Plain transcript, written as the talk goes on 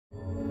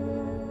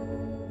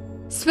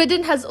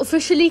Sweden has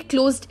officially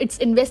closed its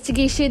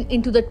investigation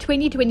into the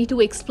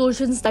 2022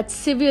 explosions that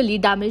severely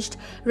damaged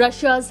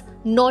Russia's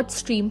Nord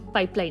Stream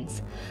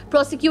pipelines.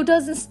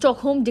 Prosecutors in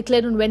Stockholm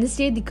declared on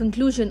Wednesday the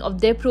conclusion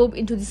of their probe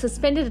into the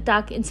suspended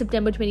attack in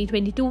September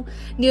 2022,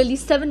 nearly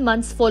 7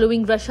 months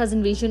following Russia's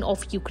invasion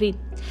of Ukraine.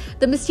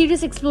 The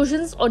mysterious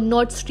explosions on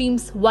Nord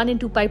Stream's 1 and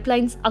 2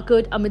 pipelines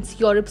occurred amidst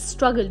Europe's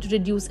struggle to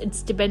reduce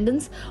its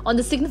dependence on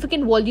the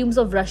significant volumes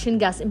of Russian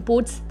gas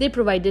imports they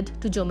provided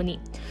to Germany.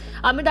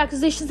 Amid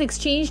accusations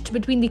exchanged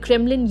between the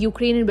Kremlin,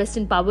 Ukraine, and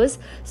Western powers,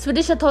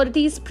 Swedish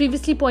authorities,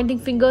 previously pointing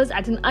fingers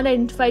at an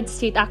unidentified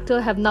state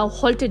actor, have now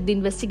halted the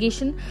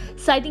investigation,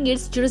 citing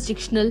its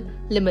jurisdictional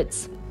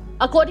limits.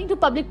 According to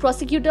public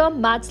prosecutor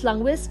Mats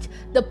Langqvist,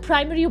 the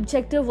primary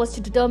objective was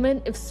to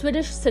determine if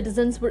Swedish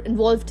citizens were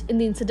involved in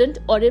the incident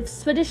or if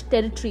Swedish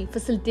territory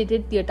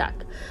facilitated the attack.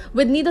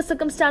 With neither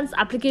circumstance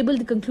applicable,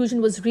 the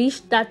conclusion was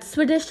reached that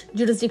Swedish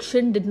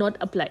jurisdiction did not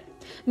apply.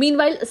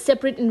 Meanwhile, a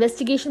separate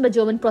investigation by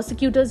German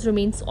prosecutors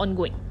remains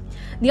ongoing.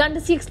 The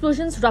undersea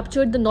explosions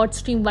ruptured the Nord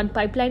Stream 1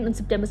 pipeline on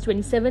September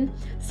 27,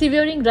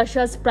 severing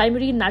Russia's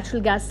primary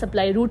natural gas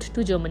supply route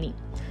to Germany.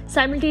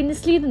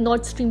 Simultaneously, the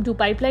Nord Stream 2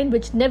 pipeline,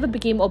 which never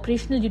became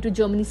operational due to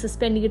Germany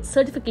suspending its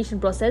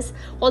certification process,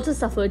 also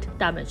suffered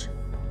damage.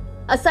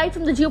 Aside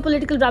from the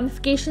geopolitical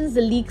ramifications,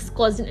 the leaks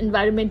caused an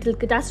environmental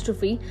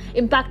catastrophe,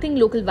 impacting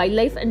local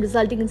wildlife and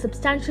resulting in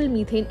substantial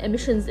methane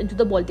emissions into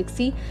the Baltic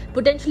Sea,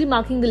 potentially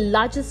marking the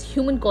largest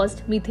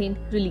human-caused methane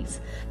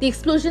release. The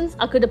explosions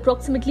occurred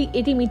approximately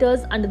 80 meters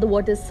under the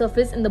water's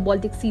surface in the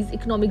Baltic Sea's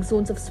economic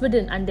zones of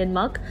Sweden and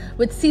Denmark,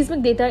 with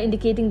seismic data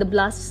indicating the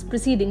blasts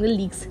preceding the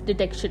leak's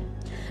detection.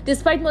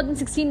 Despite more than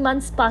 16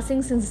 months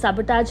passing since the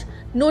sabotage,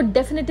 no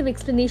definitive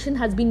explanation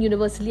has been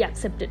universally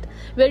accepted.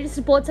 Various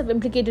reports have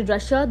implicated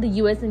Russia,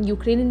 the US and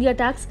Ukraine in the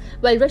attacks,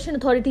 while Russian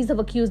authorities have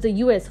accused the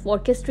US of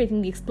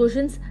orchestrating the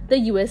explosions. The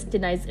US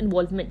denies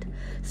involvement.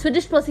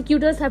 Swedish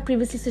prosecutors have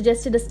previously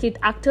suggested a state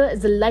actor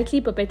as the likely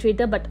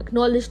perpetrator but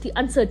acknowledged the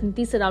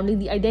uncertainty surrounding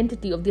the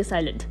identity of the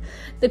assailant.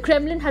 The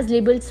Kremlin has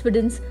labelled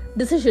Sweden's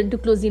decision to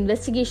close the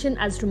investigation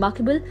as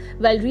remarkable,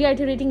 while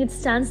reiterating its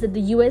stance that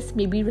the US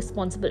may be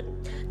responsible.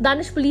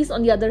 Danish police,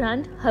 on the other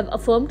hand, have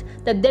affirmed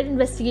that their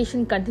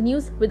investigation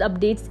continues, with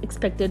updates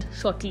expected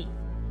shortly.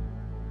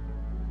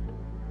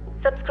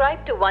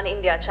 Subscribe to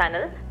Oneindia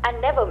channel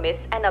and never miss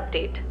an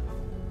update.